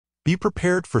Be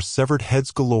prepared for severed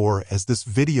heads galore as this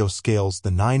video scales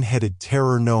the nine-headed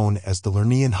terror known as the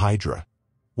Lernean Hydra.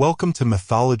 Welcome to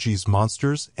Mythology's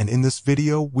Monsters, and in this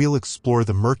video we'll explore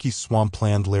the murky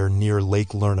swampland lair near Lake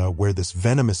Lerna where this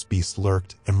venomous beast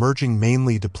lurked, emerging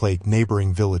mainly to plague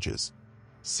neighboring villages.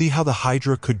 See how the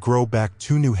Hydra could grow back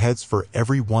 2 new heads for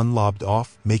every one lobbed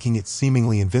off, making it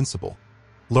seemingly invincible.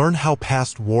 Learn how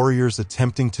past warriors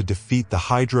attempting to defeat the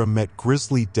Hydra met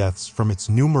grisly deaths from its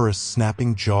numerous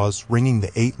snapping jaws wringing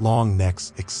the 8 long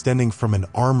necks extending from an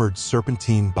armored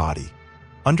serpentine body.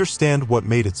 Understand what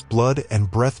made its blood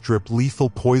and breath drip lethal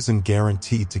poison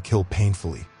guaranteed to kill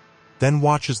painfully. Then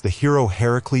watch as the hero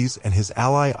Hercules and his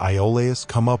ally Iolaus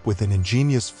come up with an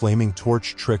ingenious flaming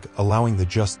torch trick allowing the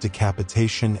just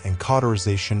decapitation and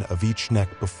cauterization of each neck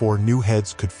before new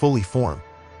heads could fully form.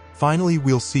 Finally,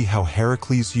 we'll see how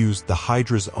Hercules used the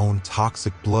Hydra's own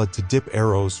toxic blood to dip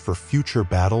arrows for future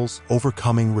battles,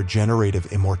 overcoming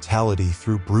regenerative immortality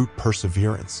through brute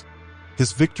perseverance.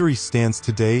 His victory stands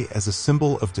today as a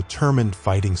symbol of determined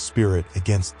fighting spirit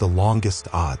against the longest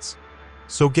odds.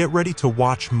 So get ready to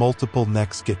watch multiple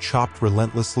necks get chopped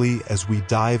relentlessly as we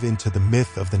dive into the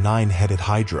myth of the Nine-Headed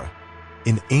Hydra.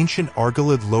 In ancient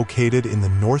Argolid located in the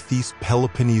northeast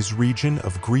Peloponnese region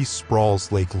of Greece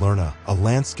sprawls Lake Lerna, a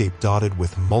landscape dotted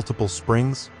with multiple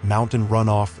springs, mountain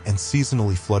runoff, and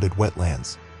seasonally flooded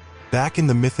wetlands. Back in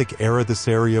the mythic era, this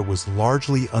area was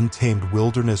largely untamed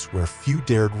wilderness where few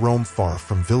dared roam far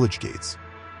from village gates.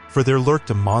 For there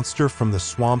lurked a monster from the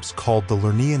swamps called the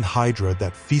Lernean Hydra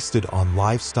that feasted on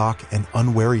livestock and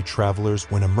unwary travelers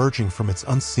when emerging from its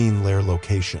unseen lair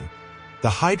location. The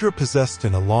Hydra possessed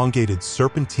an elongated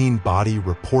serpentine body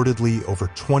reportedly over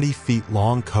 20 feet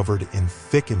long covered in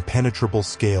thick impenetrable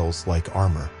scales like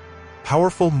armor.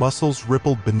 Powerful muscles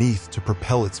rippled beneath to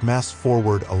propel its mass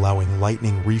forward, allowing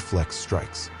lightning reflex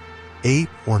strikes. 8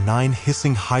 or 9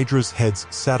 hissing Hydra's heads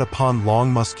sat upon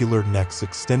long muscular necks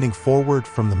extending forward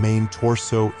from the main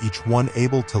torso, each one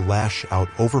able to lash out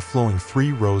overflowing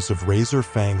 3 rows of razor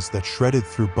fangs that shredded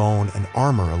through bone and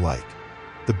armor alike.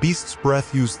 The beast's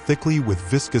breath used thickly with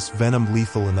viscous venom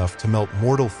lethal enough to melt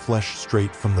mortal flesh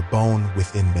straight from the bone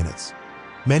within minutes.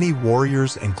 Many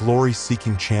warriors and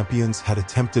glory-seeking champions had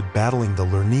attempted battling the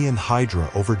Lernean Hydra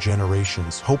over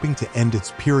generations, hoping to end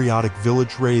its periodic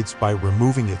village raids by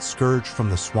removing its scourge from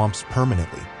the swamps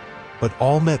permanently. But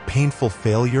all met painful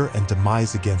failure and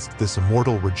demise against this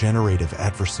immortal regenerative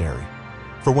adversary.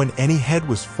 For when any head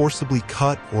was forcibly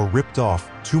cut or ripped off,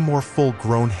 2 more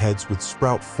full-grown heads would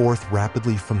sprout forth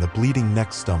rapidly from the bleeding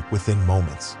neck stump within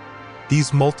moments.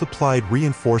 These multiplied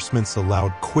reinforcements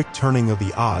allowed quick turning of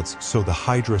the odds, so the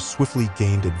Hydra swiftly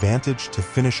gained advantage to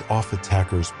finish off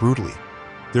attackers brutally.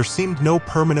 There seemed no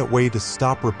permanent way to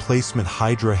stop replacement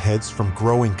Hydra heads from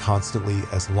growing constantly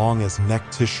as long as neck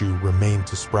tissue remained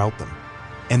to sprout them.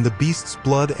 And the beast's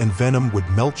blood and venom would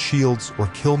melt shields or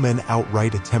kill men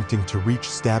outright attempting to reach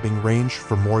stabbing range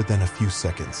for more than a few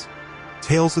seconds.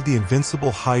 Tales of the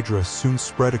invincible Hydra soon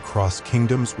spread across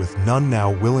kingdoms, with none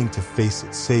now willing to face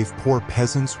it save poor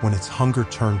peasants when its hunger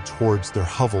turned towards their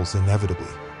hovels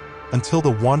inevitably. Until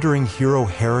the wandering hero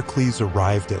Hercules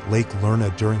arrived at Lake Lerna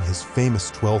during his famous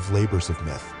 12 labors of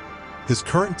myth. His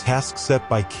current task set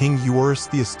by King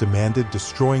Eurystheus demanded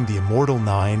destroying the immortal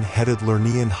Nine-Headed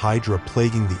Lernean Hydra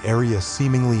plaguing the area,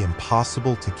 seemingly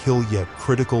impossible to kill yet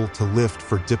critical to lift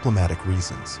for diplomatic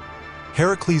reasons.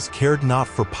 Hercules cared not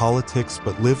for politics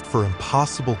but lived for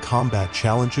impossible combat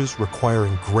challenges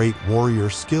requiring great warrior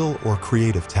skill or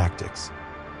creative tactics.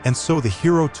 And so the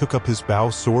hero took up his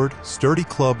bow sword, sturdy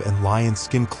club and lion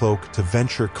skin cloak to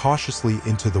venture cautiously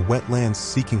into the wetlands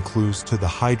seeking clues to the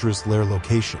Hydra's lair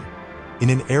location. In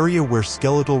an area where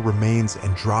skeletal remains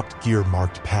and dropped gear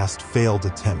marked past failed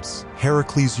attempts,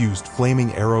 Hercules used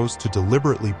flaming arrows to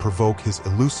deliberately provoke his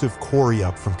elusive quarry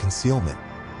up from concealment.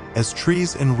 As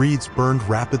trees and reeds burned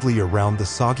rapidly around the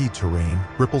soggy terrain,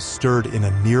 ripples stirred in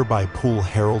a nearby pool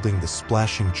heralding the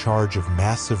splashing charge of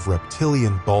massive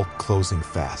reptilian bulk closing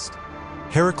fast.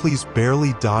 Hercules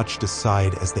barely dodged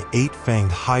aside as the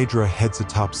 8-fanged Hydra heads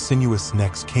atop sinuous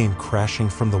necks came crashing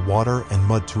from the water and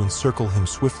mud to encircle him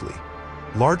swiftly.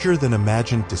 Larger than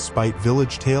imagined despite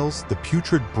village tales, the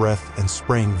putrid breath and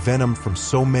spraying venom from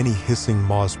so many hissing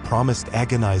maws promised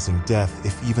agonizing death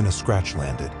if even a scratch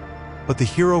landed. But the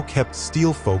hero kept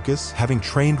steel focus, having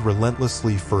trained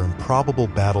relentlessly for improbable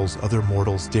battles other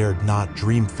mortals dared not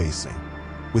dream facing.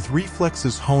 With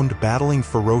reflexes honed battling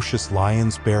ferocious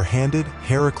lions barehanded,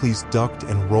 Hercules ducked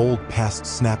and rolled past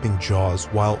snapping jaws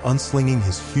while unslinging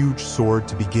his huge sword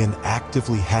to begin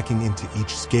actively hacking into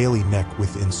each scaly neck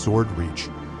within sword reach.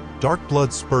 Dark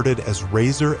blood spurted as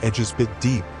razor edges bit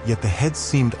deep, yet the heads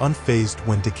seemed unfazed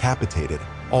when decapitated.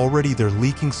 Already their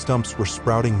leaking stumps were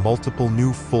sprouting multiple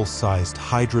new full-sized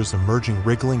hydras emerging,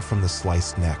 wriggling from the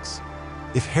sliced necks.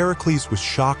 If Heracles was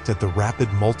shocked at the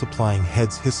rapid multiplying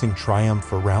heads hissing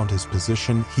triumph around his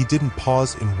position, he didn't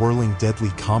pause in whirling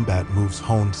deadly combat moves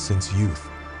honed since youth.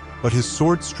 But his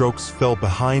sword strokes fell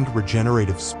behind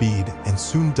regenerative speed, and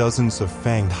soon dozens of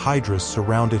fanged hydras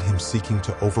surrounded him, seeking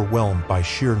to overwhelm by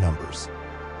sheer numbers.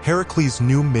 Heracles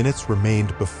knew minutes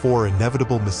remained before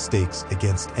inevitable mistakes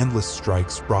against endless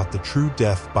strikes brought the true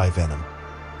death by venom.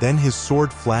 Then his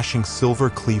sword, flashing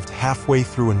silver, cleaved halfway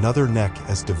through another neck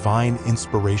as divine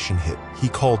inspiration hit. He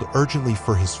called urgently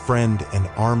for his friend and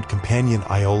armed companion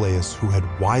Iolaus, who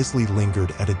had wisely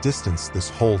lingered at a distance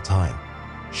this whole time.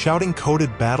 Shouting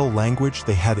coded battle language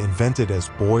they had invented as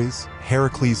boys,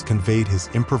 Heracles conveyed his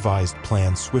improvised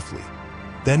plan swiftly.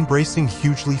 Then, bracing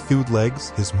hugely thewed legs,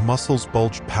 his muscles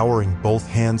bulged, powering both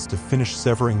hands to finish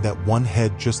severing that one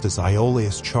head just as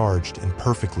Iolaus charged and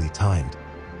perfectly timed.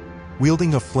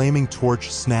 Wielding a flaming torch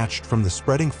snatched from the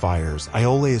spreading fires,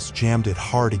 Iolaus jammed it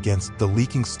hard against the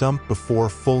leaking stump before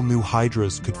full new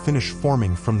hydras could finish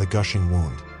forming from the gushing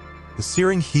wound. The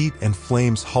searing heat and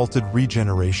flames halted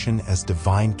regeneration as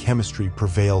divine chemistry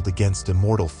prevailed against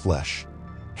immortal flesh.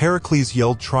 Heracles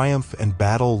yelled triumph and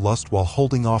battle lust while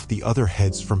holding off the other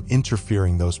heads from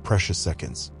interfering those precious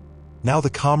seconds. Now the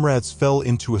comrades fell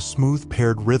into a smooth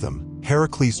paired rhythm,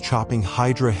 Heracles chopping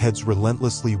hydra heads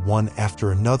relentlessly one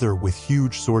after another with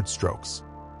huge sword strokes.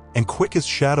 And quick as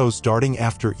shadows darting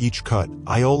after each cut,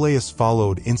 Iolaus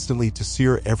followed instantly to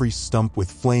sear every stump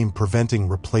with flame, preventing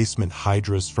replacement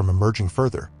hydras from emerging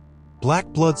further. Black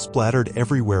blood splattered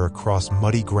everywhere across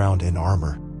muddy ground and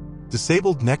armor.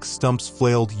 Disabled neck stumps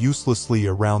flailed uselessly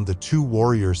around the two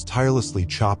warriors, tirelessly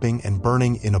chopping and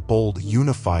burning in a bold,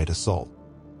 unified assault.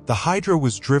 The Hydra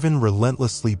was driven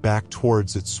relentlessly back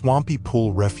towards its swampy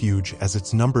pool refuge as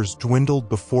its numbers dwindled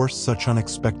before such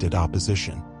unexpected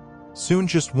opposition. Soon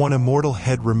just one immortal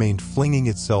head remained, flinging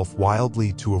itself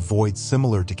wildly to avoid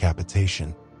similar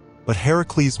decapitation. But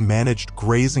Heracles managed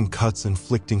grazing cuts,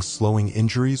 inflicting slowing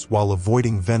injuries while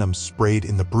avoiding venom sprayed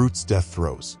in the brute's death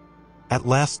throes. At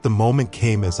last the moment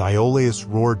came as Iolaus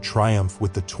roared triumph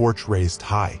with the torch raised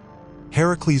high.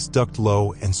 Heracles ducked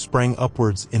low and sprang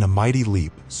upwards in a mighty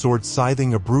leap, sword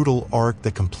scything a brutal arc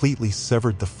that completely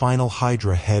severed the final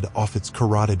Hydra head off its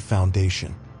carotid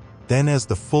foundation. Then, as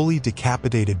the fully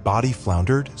decapitated body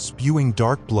floundered, spewing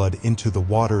dark blood into the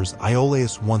waters,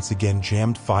 Iolaus once again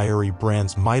jammed fiery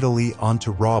brands mightily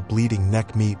onto raw bleeding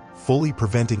neck meat, fully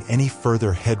preventing any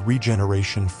further head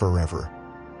regeneration forever.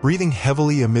 Breathing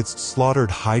heavily amidst slaughtered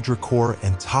Hydra core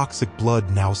and toxic blood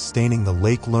now staining the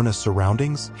Lake Lerna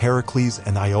surroundings, Heracles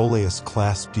and Iolaus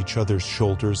clasped each other's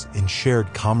shoulders in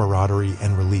shared camaraderie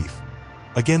and relief.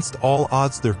 Against all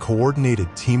odds, their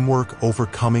coordinated teamwork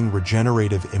overcoming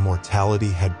regenerative immortality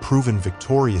had proven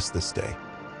victorious this day.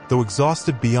 Though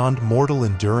exhausted beyond mortal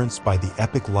endurance by the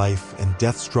epic life and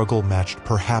death struggle matched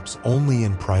perhaps only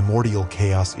in primordial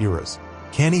chaos eras,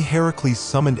 canny Heracles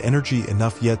summoned energy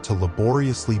enough yet to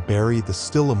laboriously bury the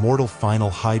still immortal final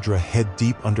Hydra head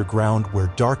deep underground,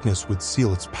 where darkness would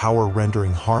seal its power,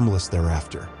 rendering harmless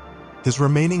thereafter. His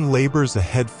remaining labors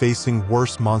ahead facing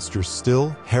worse monsters still,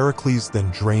 Heracles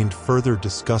then drained further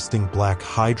disgusting black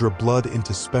Hydra blood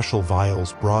into special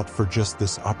vials brought for just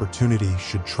this opportunity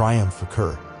should triumph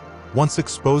occur. Once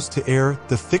exposed to air,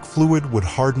 the thick fluid would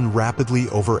harden rapidly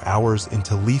over hours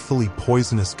into lethally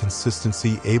poisonous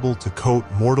consistency, able to coat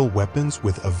mortal weapons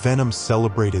with a venom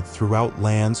celebrated throughout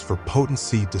lands for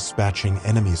potency, dispatching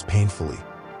enemies painfully.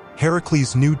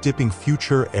 Heracles knew dipping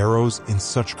future arrows in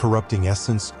such corrupting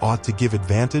essence ought to give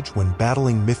advantage when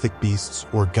battling mythic beasts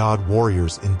or god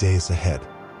warriors in days ahead.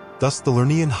 Thus the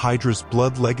Lernaean Hydra's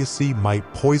blood legacy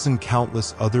might poison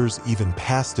countless others even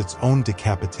past its own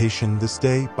decapitation this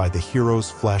day by the hero's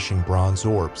flashing bronze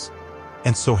orbs.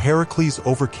 And so Heracles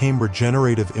overcame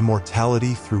regenerative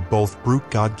immortality through both brute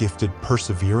god-gifted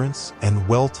perseverance and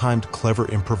well-timed clever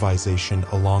improvisation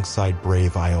alongside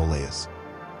brave Iolaus.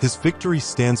 His victory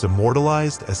stands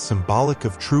immortalized as symbolic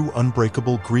of true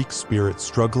unbreakable Greek spirit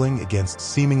struggling against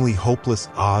seemingly hopeless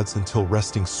odds until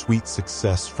wresting sweet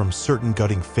success from certain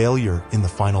gutting failure in the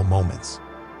final moments.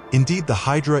 Indeed, the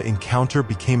Hydra encounter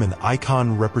became an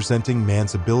icon representing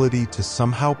man's ability to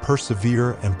somehow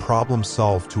persevere and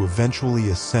problem-solve to eventually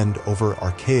ascend over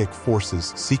archaic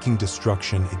forces seeking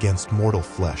destruction against mortal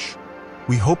flesh.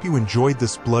 We hope you enjoyed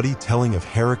this bloody telling of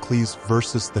Heracles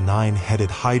versus the Nine-Headed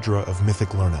Hydra of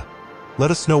mythic Lerna. Let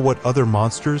us know what other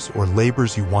monsters or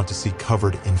labors you want to see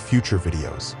covered in future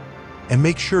videos. And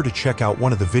make sure to check out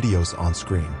one of the videos on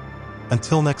screen.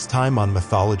 Until next time on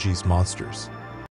Mythology's Monsters.